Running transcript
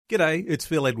G'day, it's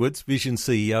Phil Edwards, Vision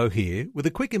CEO here, with a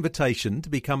quick invitation to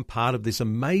become part of this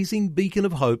amazing beacon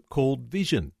of hope called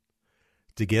Vision.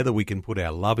 Together we can put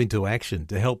our love into action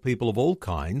to help people of all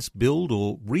kinds build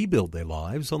or rebuild their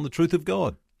lives on the truth of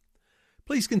God.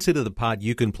 Please consider the part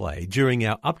you can play during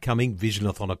our upcoming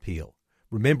Visionathon appeal,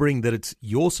 remembering that it's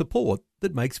your support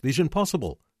that makes Vision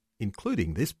possible,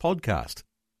 including this podcast.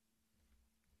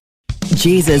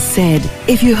 Jesus said,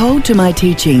 "If you hold to my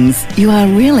teachings, you are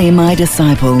really my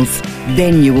disciples.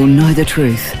 Then you will know the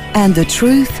truth, and the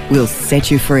truth will set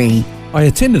you free." I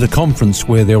attended a conference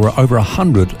where there were over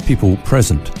 100 people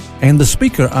present, and the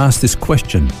speaker asked this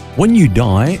question: when you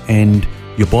die and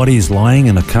your body is lying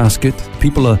in a casket,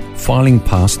 people are filing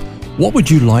past, what would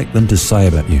you like them to say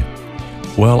about you?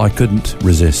 Well, I couldn't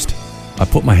resist. I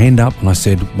put my hand up and I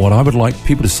said, what I would like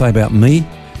people to say about me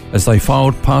as they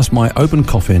filed past my open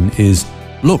coffin is,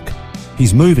 "Look,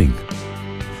 he's moving."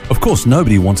 Of course,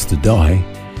 nobody wants to die.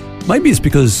 Maybe it's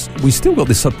because we still got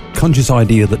this subconscious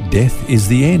idea that death is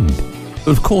the end.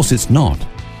 But of course it's not.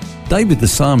 David the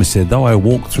psalmist said, "Though I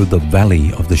walk through the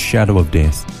valley of the shadow of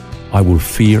death, I will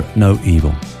fear no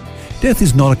evil." Death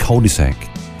is not a cul-de-sac.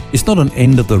 It's not an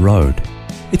end of the road.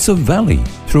 It's a valley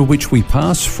through which we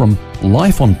pass from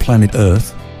life on planet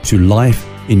Earth to life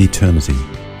in eternity.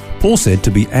 Paul said to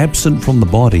be absent from the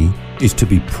body is to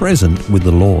be present with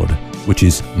the Lord, which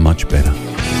is much better.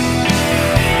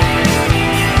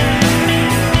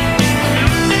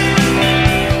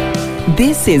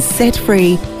 This is Set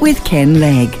Free with Ken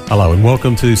Legg. Hello and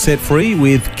welcome to Set Free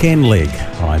with Ken Legg.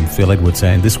 I'm Phil Edwards,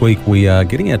 and this week we are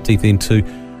getting our teeth into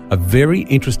a very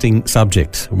interesting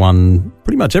subject, one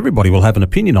pretty much everybody will have an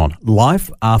opinion on: life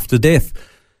after death.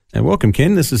 Now, welcome,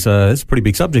 Ken. This is a pretty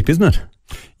big subject, isn't it?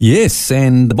 Yes,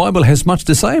 and the Bible has much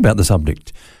to say about the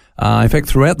subject. In fact,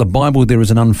 throughout the Bible, there is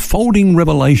an unfolding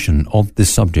revelation of this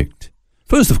subject.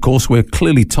 First, of course, we're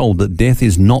clearly told that death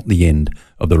is not the end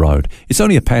of the road. It's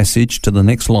only a passage to the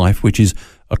next life, which is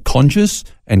a conscious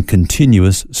and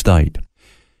continuous state.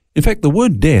 In fact, the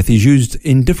word death is used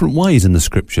in different ways in the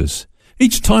Scriptures.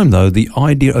 Each time, though, the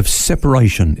idea of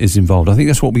separation is involved. I think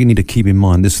that's what we need to keep in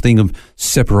mind, this thing of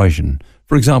separation.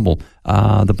 For example,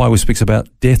 the Bible speaks about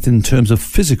death in terms of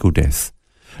physical death.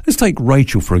 Let's take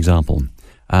Rachel, for example.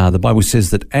 The Bible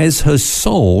says that as her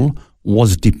soul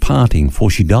was departing, for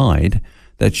she died,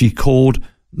 that she called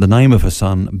the name of her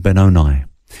son Benoni.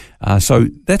 So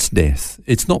that's death.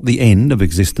 It's not the end of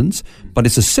existence, but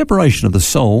it's a separation of the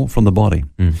soul from the body.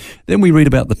 Then we read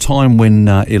about the time when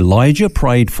Elijah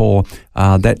prayed for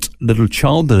that little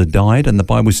child that had died, and the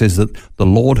Bible says that the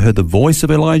Lord heard the voice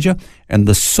of Elijah, and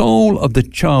the soul of the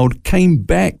child came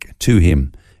back to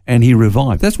him, and he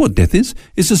revived. That's what death is.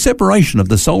 It's a separation of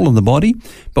the soul and the body,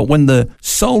 but when the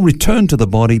soul returned to the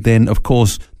body, then, of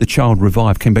course, the child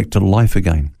revived, came back to life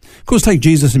again. Of course, take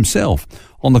Jesus himself.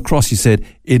 On the cross, he said,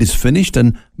 "It is finished,"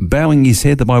 and bowing his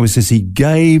head, the Bible says he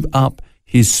gave up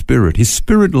his spirit. His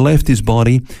spirit left his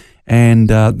body, and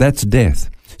that's death.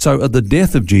 So at the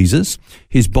death of Jesus,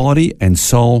 his body and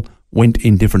soul went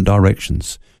in different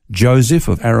directions. Joseph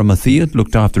of Arimathea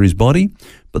looked after his body,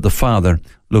 but the Father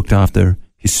looked after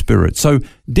his spirit. So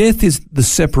death is the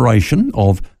separation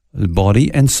of body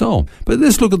and soul. But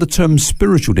let's look at the term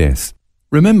spiritual death.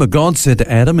 Remember, God said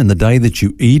to Adam, "In the day that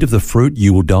you eat of the fruit,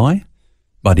 you will die."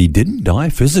 But he didn't die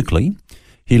physically.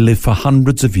 He lived for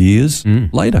hundreds of years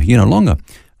later, longer.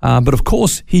 But of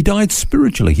course, he died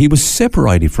spiritually. He was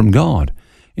separated from God.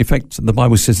 In fact, the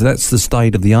Bible says that's the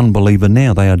state of the unbeliever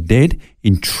now. They are dead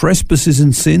in trespasses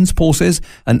and sins, Paul says,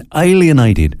 and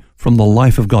alienated from the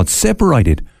life of God,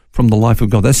 separated from the life of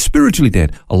God. They're spiritually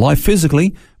dead, alive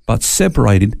physically, but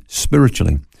separated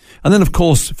spiritually. And then, of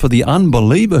course, for the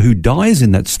unbeliever who dies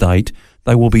in that state,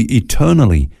 they will be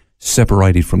eternally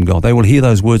separated from God. They will hear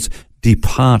those words,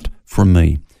 "Depart from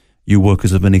me, you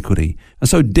workers of iniquity." And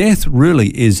so death really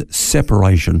is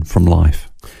separation from life.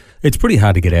 It's pretty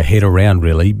hard to get our head around,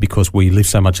 really, because we live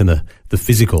so much in the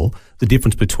physical, the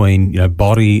difference between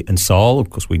body and soul. Of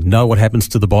course, we know what happens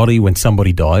to the body when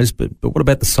somebody dies, but what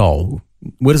about the soul?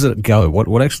 Where does it go?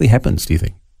 What actually happens, do you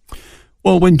think?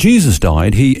 Well, when Jesus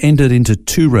died, he entered into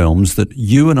two realms that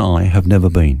you and I have never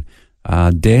been,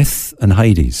 death and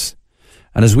Hades.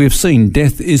 And as we have seen,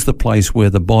 death is the place where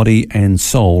the body and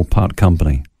soul part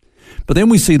company. But then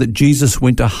we see that Jesus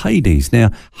went to Hades.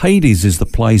 Now, Hades is the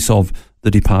place of the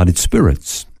departed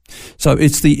spirits. So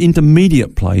it's the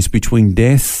intermediate place between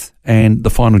death and the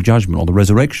final judgment or the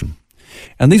resurrection.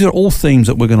 And these are all themes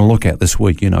that we're going to look at this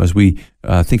week, as we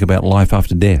think about life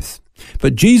after death.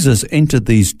 But Jesus entered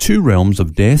these two realms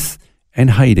of death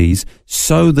and Hades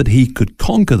so that he could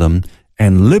conquer them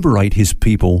and liberate his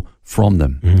people from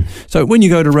them. So when you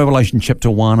go to Revelation chapter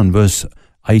 1 and verse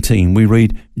 18, we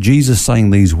read Jesus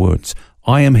saying these words,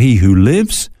 I am he who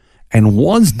lives and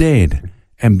was dead,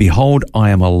 and behold, I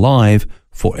am alive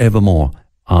forevermore.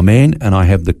 Amen. And I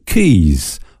have the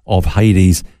keys of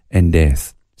Hades and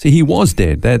death. See, he was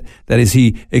dead. That is,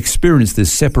 he experienced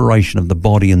this separation of the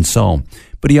body and soul.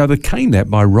 But he overcame that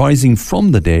by rising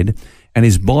from the dead, and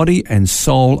his body and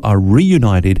soul are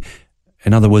reunited.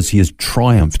 In other words, he has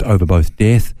triumphed over both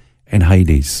death and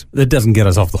Hades. That doesn't get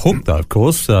us off the hook, though, of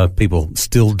course. People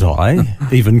still die,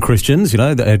 even Christians,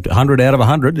 100 out of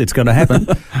 100, it's going to happen.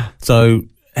 So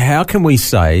how can we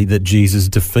say that Jesus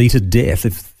defeated death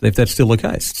if that's still the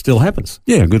case? It still happens.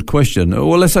 Yeah, good question.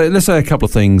 Well, let's say a couple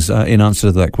of things in answer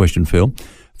to that question, Phil.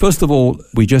 First of all,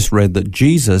 we just read that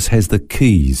Jesus has the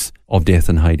keys of death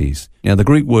and Hades. Now, the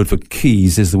Greek word for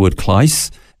keys is the word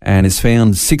kleis, and it's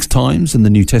found 6 times in the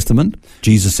New Testament.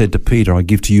 Jesus said to Peter, I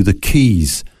give to you the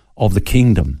keys of the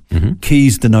kingdom.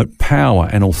 Keys denote power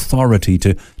and authority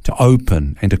to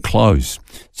open and to close.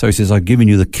 So he says, I've given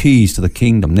you the keys to the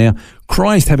kingdom. Now,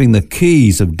 Christ having the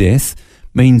keys of death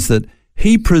means that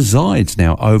he presides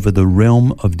now over the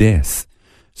realm of death.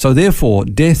 So therefore,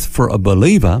 death for a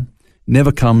believer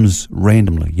never comes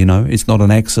randomly. It's not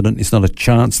an accident. It's not a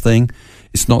chance thing.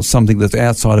 It's not something that's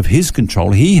outside of his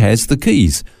control. He has the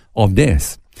keys of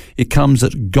death. It comes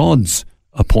at God's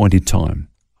appointed time.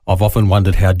 I've often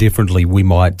wondered how differently we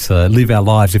might live our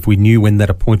lives if we knew when that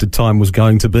appointed time was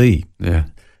going to be. Yeah.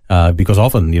 Because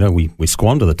often, we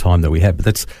squander the time that we have,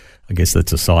 but I guess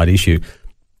that's a side issue.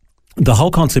 The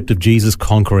whole concept of Jesus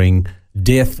conquering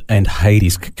death and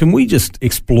Hades, can we just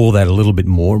explore that a little bit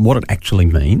more and what it actually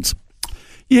means?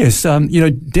 Yes,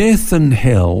 death and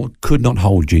hell could not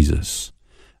hold Jesus.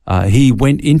 He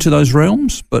went into those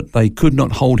realms, but they could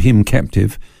not hold him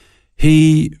captive.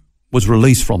 He was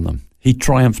released from them. He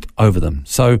triumphed over them.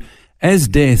 So as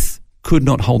death could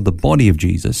not hold the body of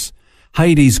Jesus,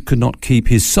 Hades could not keep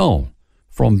his soul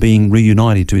from being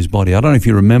reunited to his body. I don't know if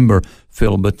you remember,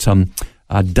 Phil, but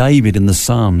David in the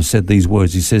Psalms said these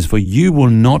words. He says, for you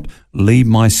will not leave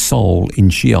my soul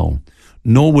in Sheol,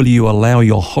 nor will you allow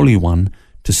your Holy One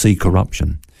to see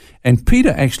corruption. And Peter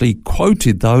actually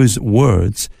quoted those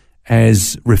words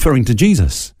as referring to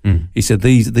Jesus. He said,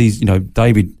 these,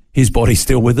 David, his body's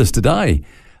still with us today.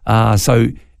 So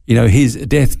his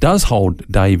death does hold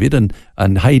David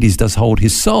and Hades does hold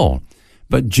his soul.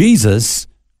 But Jesus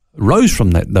rose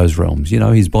from those realms.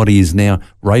 His body is now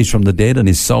raised from the dead and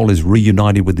his soul is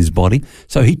reunited with his body.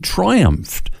 So he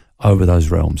triumphed over those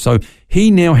realms. So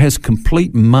he now has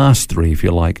complete mastery, if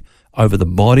you like, over the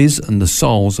bodies and the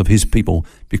souls of his people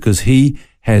because he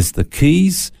has the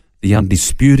keys, the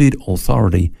undisputed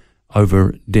authority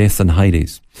over death and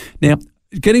Hades. Now,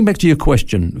 getting back to your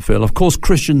question, Phil, of course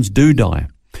Christians do die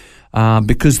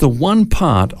because the one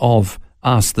part of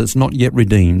us that's not yet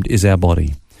redeemed is our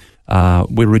body.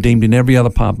 We're redeemed in every other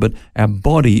part, but our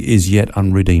body is yet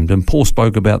unredeemed. And Paul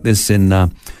spoke about this in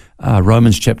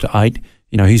Romans chapter 8.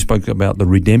 He spoke about the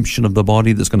redemption of the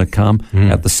body that's going to come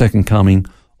at the second coming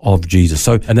of Jesus.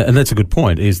 So, and that's a good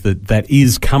point, is that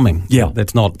is coming. Yeah.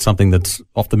 That's not something that's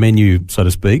off the menu, so to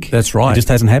speak. That's right. It just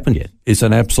hasn't happened yet. It's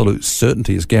an absolute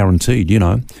certainty. It's guaranteed, In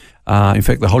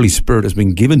fact, the Holy Spirit has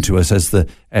been given to us as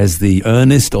the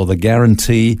earnest or the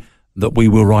guarantee that we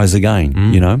will rise again,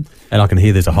 And I can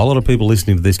hear there's a whole lot of people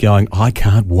listening to this going, I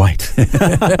can't wait.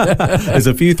 There's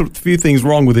a few things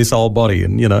wrong with this old body,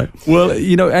 and Well,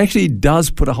 actually it does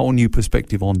put a whole new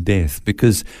perspective on death,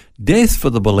 because death for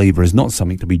the believer is not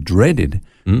something to be dreaded,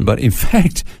 but in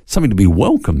fact something to be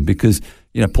welcomed, because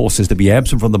Paul says to be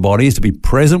absent from the body is to be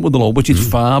present with the Lord, which is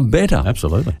far better.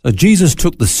 Absolutely. Jesus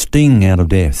took the sting out of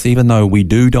death. Even though we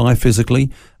do die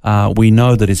physically, we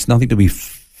know that it's nothing to be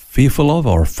fearful of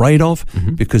or afraid of,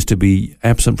 because to be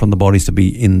absent from the body is to be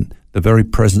in the very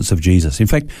presence of Jesus. In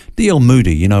fact, D.L.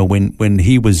 Moody, when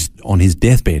he was on his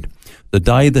deathbed, the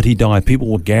day that he died, people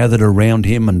were gathered around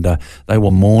him and they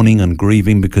were mourning and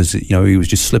grieving because, he was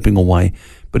just slipping away.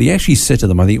 But he actually said to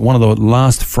them, I think one of the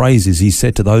last phrases he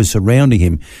said to those surrounding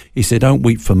him, he said, don't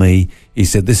weep for me. He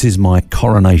said, this is my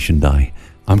coronation day.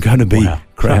 I'm going to be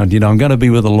crowned, I'm going to be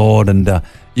with the Lord, and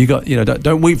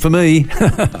don't weep for me.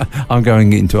 I'm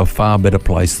going into a far better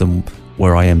place than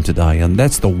where I am today. And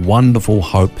that's the wonderful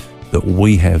hope that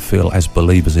we have, Phil, as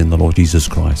believers in the Lord Jesus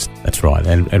Christ. That's right.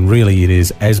 And really it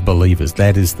is, as believers,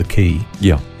 that is the key.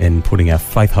 Yeah. In putting our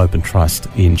faith, hope and trust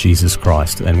in Jesus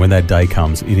Christ. And when that day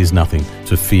comes, it is nothing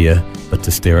to fear, but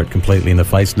to stare it completely in the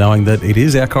face, knowing that it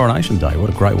is our coronation day. What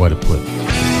a great way to put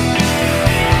it.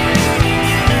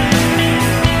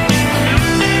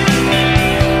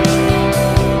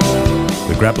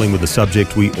 grappling with a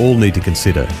subject we all need to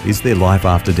consider. Is there life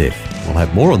after death? We'll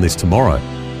have more on this tomorrow.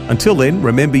 Until then,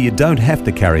 remember you don't have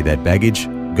to carry that baggage.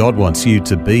 God wants you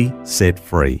to be set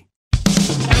free.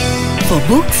 For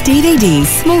books, DVDs,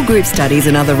 small group studies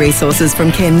and other resources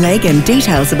from Ken Legg and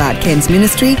details about Ken's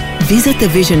ministry, visit the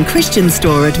Vision Christian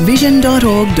store at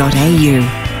vision.org.au.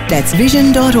 That's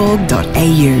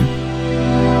vision.org.au.